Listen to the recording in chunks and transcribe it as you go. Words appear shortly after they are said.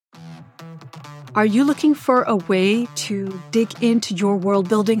Are you looking for a way to dig into your world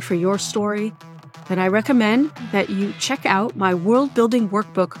building for your story? Then I recommend that you check out my world building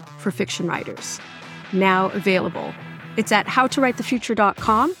workbook for fiction writers, now available. It's at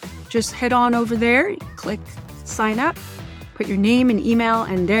howtowritethefuture.com. Just head on over there, click sign up, put your name and email,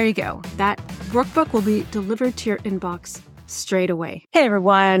 and there you go. That workbook will be delivered to your inbox straight away. Hey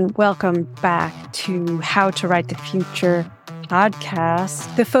everyone, welcome back to How to Write the Future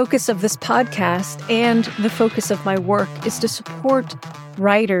podcast. The focus of this podcast and the focus of my work is to support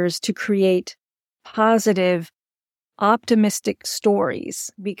writers to create positive, optimistic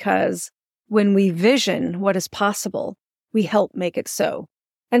stories, because when we vision what is possible, we help make it so.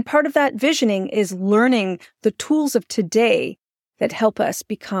 And part of that visioning is learning the tools of today that help us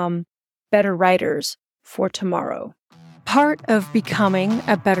become better writers for tomorrow. Part of becoming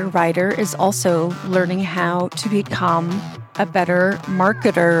a better writer is also learning how to become a better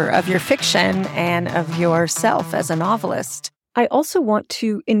marketer of your fiction and of yourself as a novelist. I also want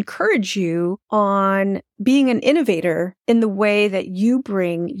to encourage you on being an innovator in the way that you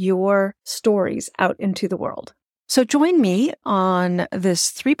bring your stories out into the world. So join me on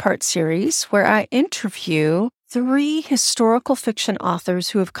this 3-part series where I interview 3 historical fiction authors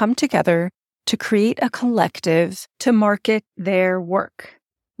who have come together to create a collective to market their work.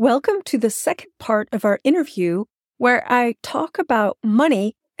 Welcome to the second part of our interview, where I talk about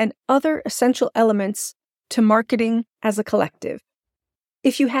money and other essential elements to marketing as a collective.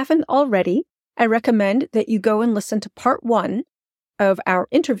 If you haven't already, I recommend that you go and listen to part 1 of our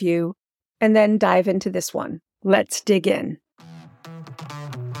interview and then dive into this one. Let's dig in.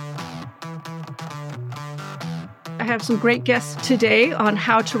 I have some great guests today on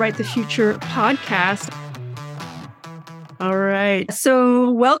How to Write the Future podcast. All right. So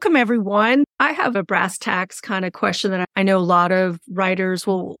welcome, everyone. I have a brass tacks kind of question that I know a lot of writers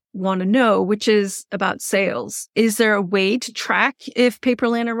will want to know, which is about sales. Is there a way to track if Paper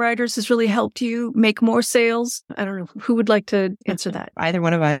Lantern Writers has really helped you make more sales? I don't know. Who would like to answer that? Either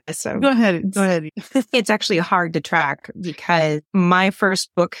one of us. So Go ahead. It's actually hard to track because my first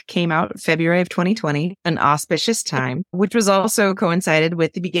book came out February of 2020, an auspicious time, which was also coincided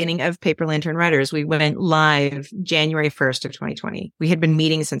with the beginning of Paper Lantern Writers. We went live January 1st of 2020. We had been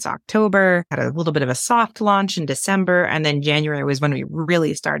meeting since October, had a little bit of a soft launch in December, and then January was when we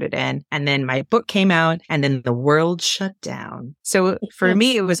really started in. And then my book came out, and then the world shut down. So for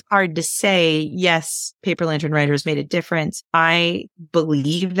me, it was hard to say, yes, Paper Lantern Writers made a difference. I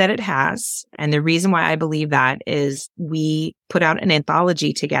believe that it has. And the reason why I believe that is we put out an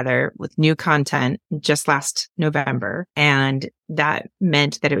anthology together with new content just last November. And that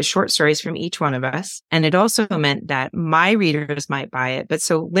meant that it was short stories from each one of us. And it also meant that my readers might buy it. But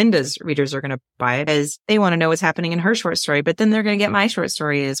so Linda's readers are going to buy it as they want to know what's happening in her short story, but then they're going to get my short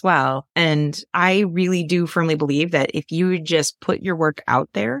story as well. And I really do firmly believe that if you just put your work out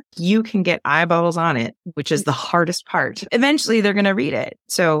there, you can get eyeballs on it, which is the hardest part. Eventually they're going to read it.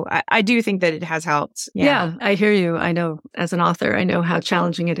 So I do think that it has helped. Yeah, I hear you. I know as an author, I know how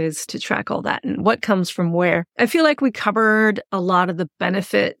challenging it is to track all that and what comes from where. I feel like we covered a lot of the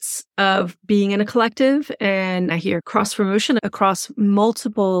benefits of being in a collective, and I hear cross promotion across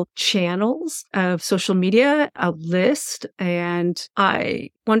multiple channels of social media, a list, and I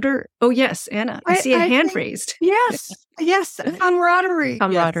wonder, oh yes, Anna, I see a hand raised. Yes. Camaraderie.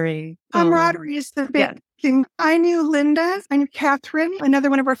 Camaraderie. Camaraderie is the big thing. I knew Linda, I knew Catherine,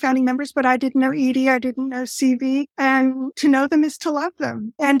 another one of our founding members, but I didn't know Edie, I didn't know CV. And to know them is to love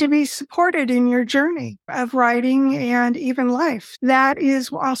them and to be supported in your journey of writing and even life. That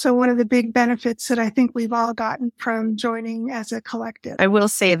is also one of the big benefits that I think we've all gotten from joining as a collective. I will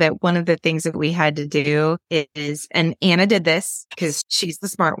say that one of the things that we had to do is, and Anna did this because she's the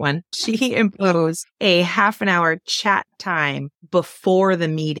smart one, she imposed a half an hour chat time before the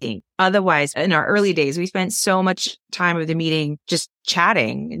meeting. Otherwise, in our early days, we spent so much time of the meeting just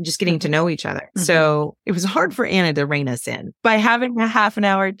chatting and just getting to know each other. Mm-hmm. So it was hard for Anna to rein us in by having a half an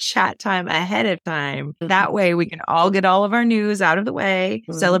hour chat time ahead of time. Mm-hmm. That way we can all get all of our news out of the way,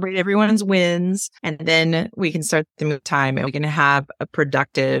 celebrate everyone's wins, and then we can start the time and we can have a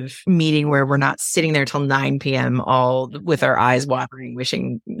productive meeting where we're not sitting there till 9 p.m. all with our eyes watering,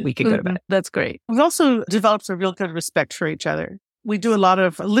 wishing we could go to bed. That's great. We've also developed a real good respect for each other. We do a lot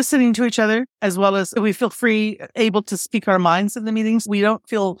of listening to each other, as well as we feel free, able to speak our minds in the meetings. We don't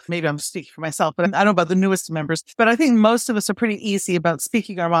feel, maybe I'm speaking for myself, but I don't know about the newest members, but I think most of us are pretty easy about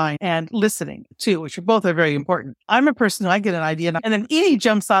speaking our mind and listening too, which are both are very important. I'm a person who I get an idea and then Edie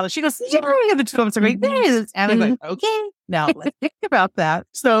jumps on it. She goes, yeah, the two of us are great. And I'm like, okay. Now, let's think about that.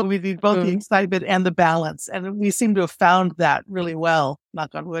 So we need both the excitement and the balance. And we seem to have found that really well,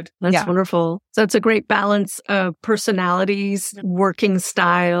 knock on wood. That's wonderful. So it's a great balance of personalities, working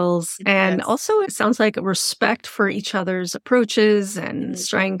styles, and also it sounds like a respect for each other's approaches and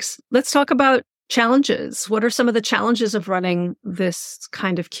strengths. Let's talk about challenges. What are some of the challenges of running this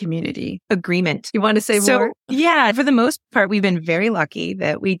kind of community? Agreement. You want to say more? Yeah, for the most part, we've been very lucky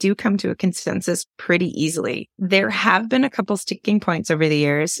that we do come to a consensus pretty easily. There have been a couple sticking points over the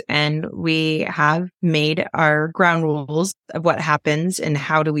years, and we have made our ground rules of what happens and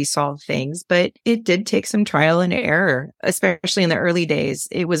how do we solve things. But it did take some trial and error, especially in the early days.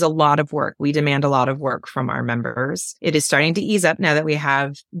 It was a lot of work. We demand a lot of work from our members. It is starting to ease up now that we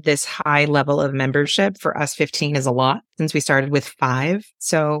have this high level of membership. For us, 15 is a lot since we started with 5.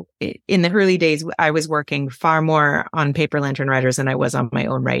 So in the early days, I was working far more on Paper Lantern Writers than I was on my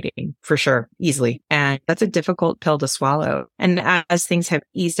own writing, for sure, easily. And that's a difficult pill to swallow. And as things have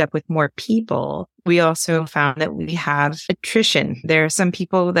eased up with more people, we also found that we have attrition. There are some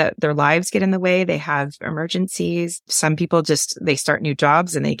people that their lives get in the way. They have emergencies. Some people they start new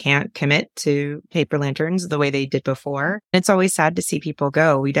jobs and they can't commit to Paper Lanterns the way they did before. It's always sad to see people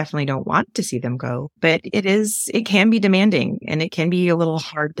go. We definitely don't want to see them go, but it can be demanding and it can be a little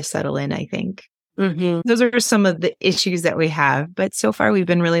hard to settle in, I think. Mm-hmm. Those are some of the issues that we have, but so far we've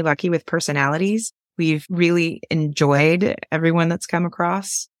been really lucky with personalities. We've really enjoyed everyone that's come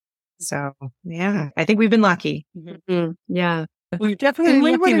across. So, yeah, I think we've been lucky. Mm-hmm. Yeah. We've definitely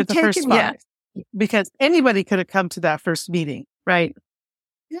been lucky with the first 5 because anybody could have come to that first meeting. Right.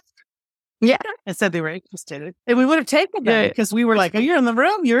 Yeah. And said they were interested. And we would have taken them because we were like, oh, you're in the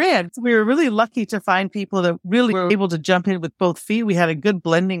room, you're in. So we were really lucky to find people that really were able to jump in with both feet. We had a good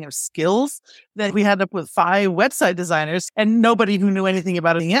blending of skills that we had up with 5 website designers and nobody who knew anything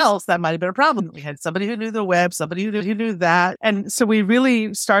about anything else. That might have been a problem. We had somebody who knew the web, somebody who knew that. And so we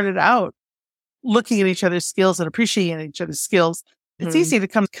really started out looking at each other's skills and appreciating each other's skills. It's easy to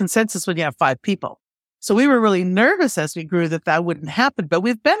come to consensus when you have 5 people. So we were really nervous as we grew that wouldn't happen. But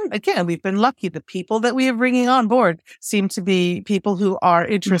we've been lucky. The people that we are bringing on board seem to be people who are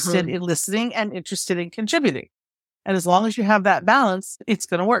interested in listening and interested in contributing. And as long as you have that balance, it's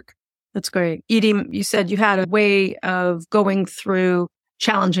going to work. That's great. Edie, you said you had a way of going through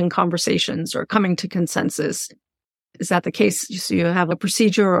challenging conversations or coming to consensus. Is that the case? So you have a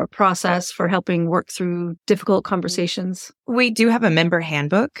procedure or a process for helping work through difficult conversations? We do have a member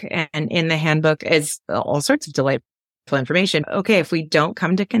handbook, and in the handbook is all sorts of delightful information. Okay, if we don't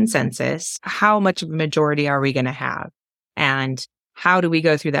come to consensus, how much of a majority are we going to have? And how do we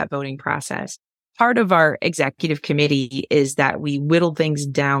go through that voting process? Part of our executive committee is that we whittle things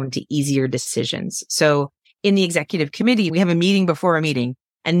down to easier decisions. So in the executive committee, we have a meeting before a meeting,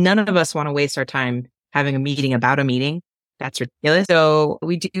 and none of us want to waste our time having a meeting about a meeting. That's ridiculous. So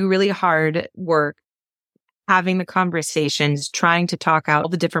we do really hard work having the conversations, trying to talk out all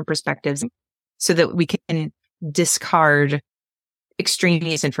the different perspectives so that we can discard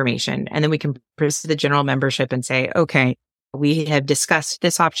extraneous information. And then we can present the general membership and say, okay, we have discussed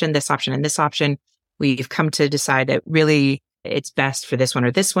this option, and this option. We've come to decide that really it's best for this one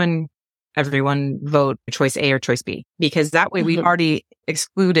or this one. Everyone vote choice A or choice B, because that way we've already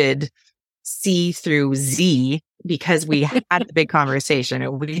excluded C through Z because we had the big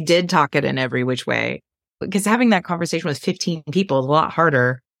conversation. We did talk it in every which way, because having that conversation with 15 people is a lot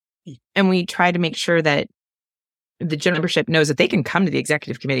harder. And we try to make sure that the general membership knows that they can come to the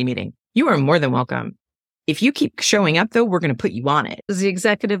executive committee meeting. You are more than welcome. If you keep showing up, though, we're going to put you on it. Is the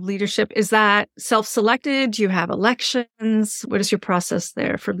executive leadership, is that self-selected? Do you have elections? What is your process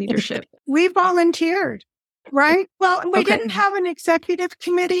there for leadership? We volunteered. Right. Well, we didn't have an executive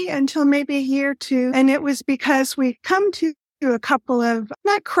committee until maybe a year or 2. And it was because we come to a couple of,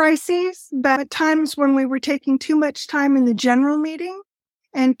 not crises, but times when we were taking too much time in the general meeting.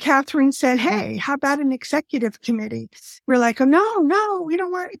 And Catherine said, hey, how about an executive committee? We're like, oh, no, we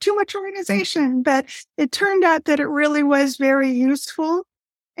don't want too much organization. But it turned out that it really was very useful.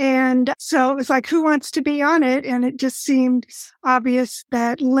 And so it was like, who wants to be on it? And it just seemed obvious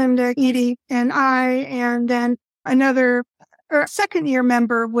that Linda, Edie, and I, and then another second-year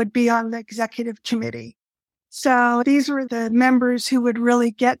member would be on the executive committee. So these were the members who would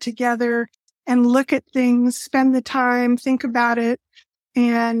really get together and look at things, spend the time, think about it,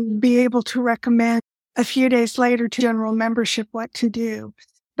 and be able to recommend a few days later to general membership what to do.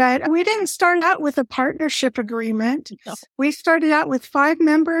 But we didn't start out with a partnership agreement. No. We started out with 5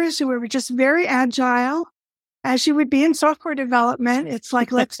 members who were just very agile, as you would be in software development. It's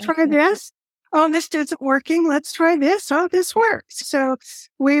like, let's try this. oh, this isn't working. Let's try this. Oh, this works. So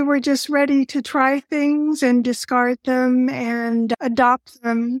we were just ready to try things and discard them and adopt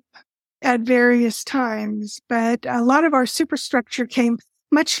them at various times. But a lot of our superstructure came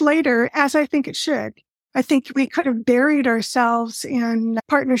much later, as I think it should. I think we could have buried ourselves in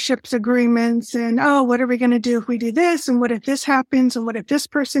partnerships agreements and, oh, what are we going to do if we do this? And what if this happens? And what if this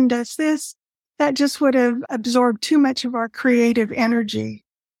person does this? That just would have absorbed too much of our creative energy.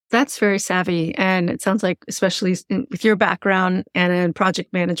 That's very savvy. And it sounds like, especially with your background and in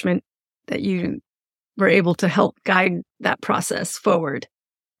project management, that you were able to help guide that process forward.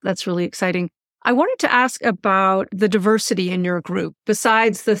 That's really exciting. I wanted to ask about the diversity in your group.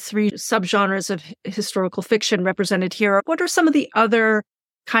 Besides the 3 subgenres of historical fiction represented here, what are some of the other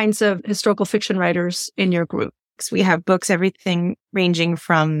kinds of historical fiction writers in your group? We have books, everything ranging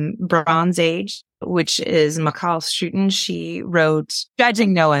from Bronze Age, which is Michal Schuten. She wrote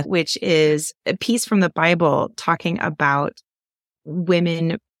Judging Noah, which is a piece from the Bible talking about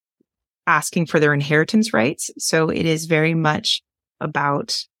women asking for their inheritance rights. So it is very much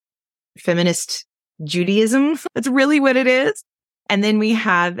about feminist Judaism. That's really what it is. And then we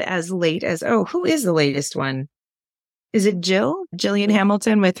have as late as, who is the latest one? Is it Gillian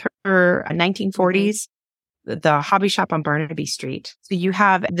Hamilton with her 1940s, the hobby shop on Barnaby Street. So you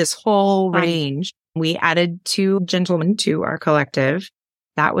have this whole range. We added 2 gentlemen to our collective.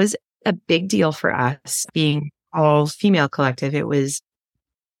 That was a big deal for us, being all female collective. It was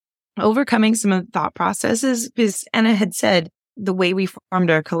overcoming some of the thought processes, because Anna had said, the way we formed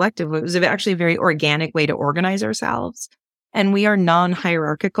our collective, it was actually a very organic way to organize ourselves. And we are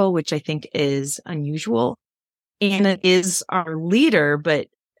non-hierarchical, which I think is unusual. Anna is our leader, but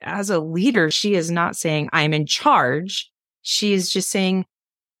as a leader, she is not saying, I'm in charge. She is just saying,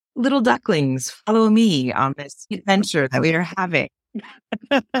 little ducklings, follow me on this adventure that we are having.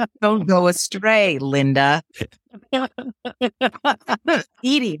 Don't go astray, Linda.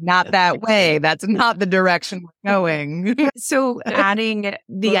 Edie, not that way. That's not the direction we're going. So adding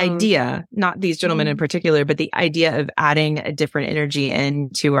the idea, not these gentlemen in particular, but the idea of adding a different energy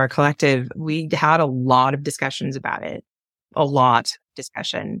into our collective, we had a lot of discussions about it. A lot of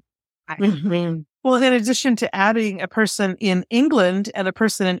discussion. Well, in addition to adding a person in England and a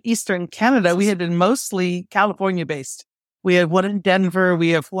person in Eastern Canada, we had been mostly California based. We have one in Denver. We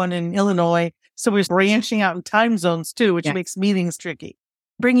have one in Illinois. So we're branching out in time zones too, which makes meetings tricky.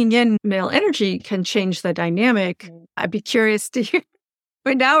 Bringing in male energy can change the dynamic. I'd be curious to hear.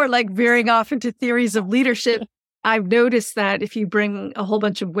 But now we're like veering off into theories of leadership. I've noticed that if you bring a whole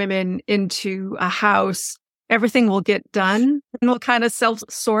bunch of women into a house, everything will get done and will kind of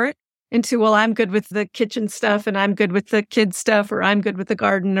self-sort into, well, I'm good with the kitchen stuff and I'm good with the kids stuff, or I'm good with the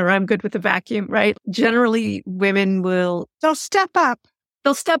garden, or I'm good with the vacuum, right? Generally, women they'll step up.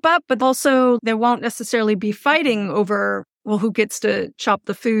 They'll step up, but also they won't necessarily be fighting over, well, who gets to chop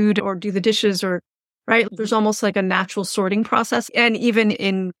the food or do the dishes, or, right? There's almost like a natural sorting process. And even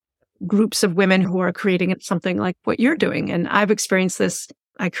in groups of women who are creating something like what you're doing. And I've experienced this.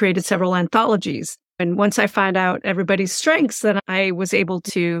 I created several anthologies. And once I found out everybody's strengths, then I was able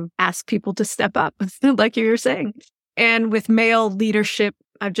to ask people to step up, like you were saying. And with male leadership,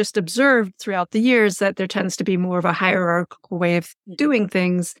 I've just observed throughout the years that there tends to be more of a hierarchical way of doing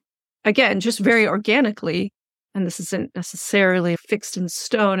things. Again, just very organically. And this isn't necessarily fixed in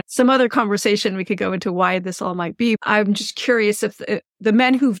stone. Some other conversation we could go into why this all might be. I'm just curious if the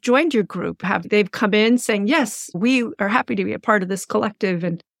men who've joined your group, they've come in saying, yes, we are happy to be a part of this collective,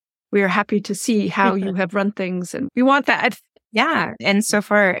 and we are happy to see how you have run things, and we want that. Yeah. And so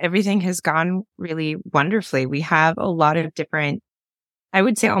far, everything has gone really wonderfully. We have a lot of different, I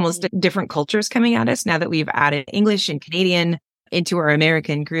would say almost different cultures coming at us now that we've added English and Canadian into our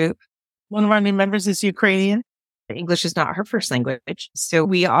American group. One of our new members is Ukrainian. English is not her first language. So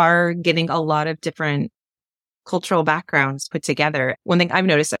we are getting a lot of different cultural backgrounds put together. One thing I've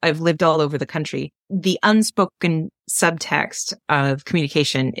noticed, I've lived all over the country. The unspoken subtext of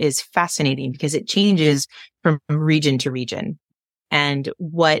communication is fascinating because it changes from region to region. And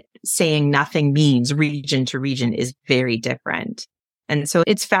what saying nothing means region to region is very different. And so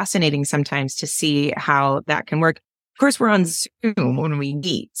it's fascinating sometimes to see how that can work. Of course, we're on Zoom when we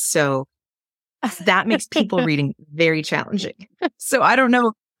meet. So that makes people reading very challenging. So I don't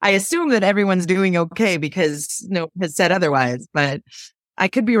know. I assume that everyone's doing okay because no one has said otherwise, but I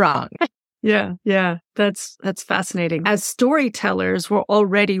could be wrong. Yeah. That's fascinating. As storytellers, we're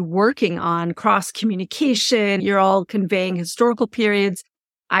already working on cross communication. You're all conveying historical periods.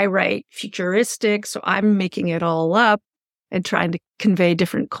 I write futuristic, so I'm making it all up and trying to convey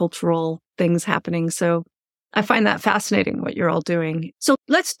different cultural things happening. So I find that fascinating what you're all doing. So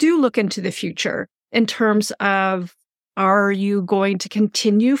let's look into the future in terms of, are you going to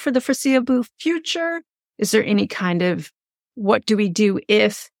continue for the foreseeable future? Is there any kind of, what do we do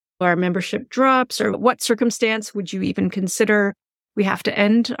if our membership drops, or what circumstance would you even consider we have to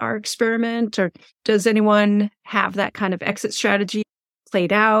end our experiment? Or does anyone have that kind of exit strategy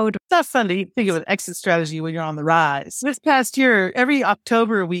played out? It's not fun to think of an exit strategy when you're on the rise. This past year, every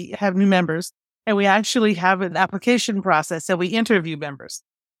October, we have new members, and we actually have an application process and we interview members.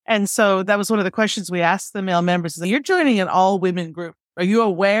 And so that was one of the questions we asked the male members. You're joining an all-women group. Are you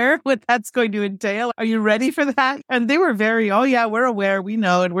aware what that's going to entail? Are you ready for that? And they were very, oh yeah, we're aware, we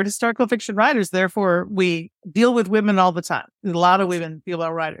know, and we're historical fiction writers. Therefore, we deal with women all the time. A lot of women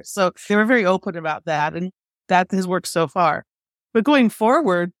female writers. So they were very open about that. And that has worked so far. But going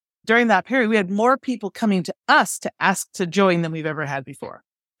forward, during that period, we had more people coming to us to ask to join than we've ever had before.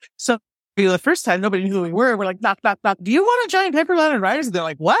 So the first time, nobody knew who we were. We're like, knock, knock, knock. Do you want to join Paper Lantern Writers? And they're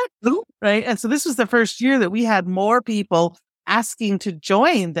like, what? Right? And so this was the first year that we had more people asking to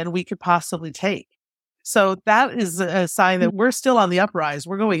join than we could possibly take. So that is a sign that we're still on the uprise.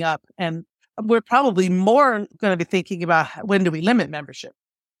 We're going up, and we're probably more going to be thinking about when do we limit membership.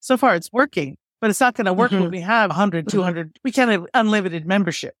 So far it's working, but it's not going to work when we have 100, 200. We can't have unlimited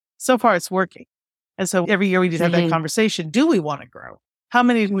membership. So far it's working. And so every year we just have that conversation. Do we want to grow? How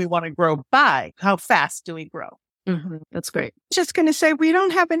many do we want to grow by? How fast do we grow? That's great. Just going to say, we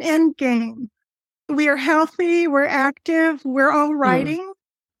don't have an end game. We are healthy. We're active. We're all writing.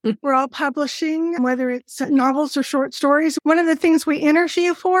 We're all publishing, whether it's novels or short stories. One of the things we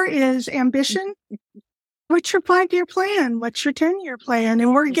interview for is ambition. What's your 5-year plan? What's your 10-year plan?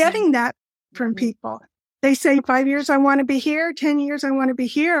 And we're getting that from people. They say 5 years, I want to be here. 10 years, I want to be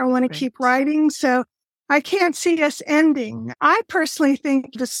here. I want to keep writing. So I can't see us ending. I personally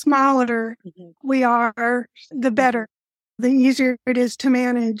think the smaller we are, the better, the easier it is to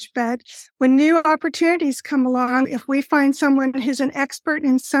manage. But when new opportunities come along, if we find someone who's an expert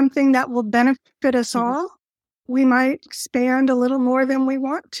in something that will benefit us all, we might expand a little more than we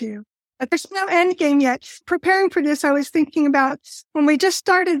want to. But there's no end game yet. Preparing for this, I was thinking about when we just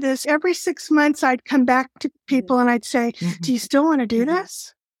started this, every 6 months, I'd come back to people and I'd say, do you still want to do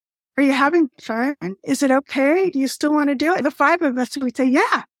this? Are you having fun? Is it okay? Do you still want to do it? The 5 of us would say,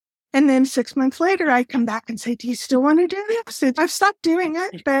 yeah. And then 6 months later, I'd come back and say, do you still want to do this? I've stopped doing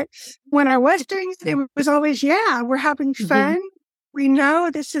it. But when I was doing it, it was always, yeah, we're having fun. We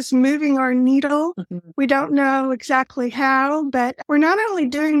know this is moving our needle. We don't know exactly how, but we're not only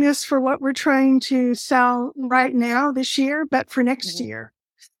doing this for what we're trying to sell right now this year, but for next year.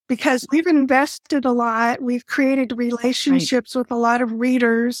 Because we've invested a lot. We've created relationships with a lot of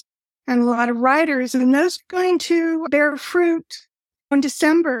readers and a lot of writers, and those are going to bear fruit in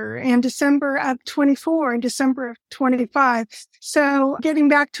December of 24 and December of 25. So getting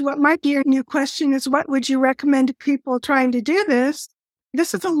back to what might be a new question is, what would you recommend to people trying to do this?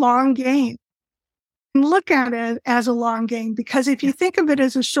 This is a long game. And look at it as a long game, because if you think of it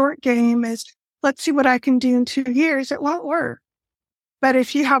as a short game, as let's see what I can do in 2 years, it won't work. But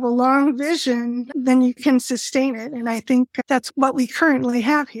if you have a long vision, then you can sustain it. And I think that's what we currently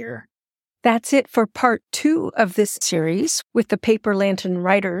have here. That's it for part 2 of this series with the Paper Lantern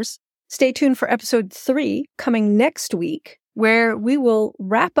Writers. Stay tuned for episode 3 coming next week, where we will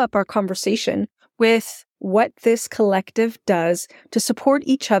wrap up our conversation with what this collective does to support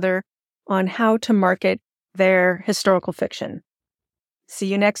each other on how to market their historical fiction. See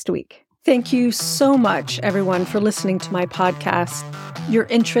you next week. Thank you so much, everyone, for listening to my podcast. Your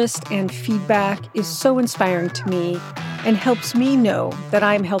interest and feedback is so inspiring to me and helps me know that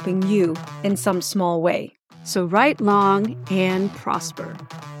I'm helping you in some small way. So write long and prosper.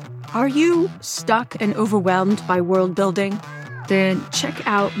 Are you stuck and overwhelmed by world building? Then check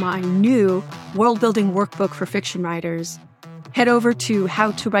out my new world building workbook for fiction writers. Head over to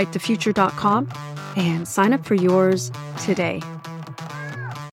howtowritethefuture.com and sign up for yours today.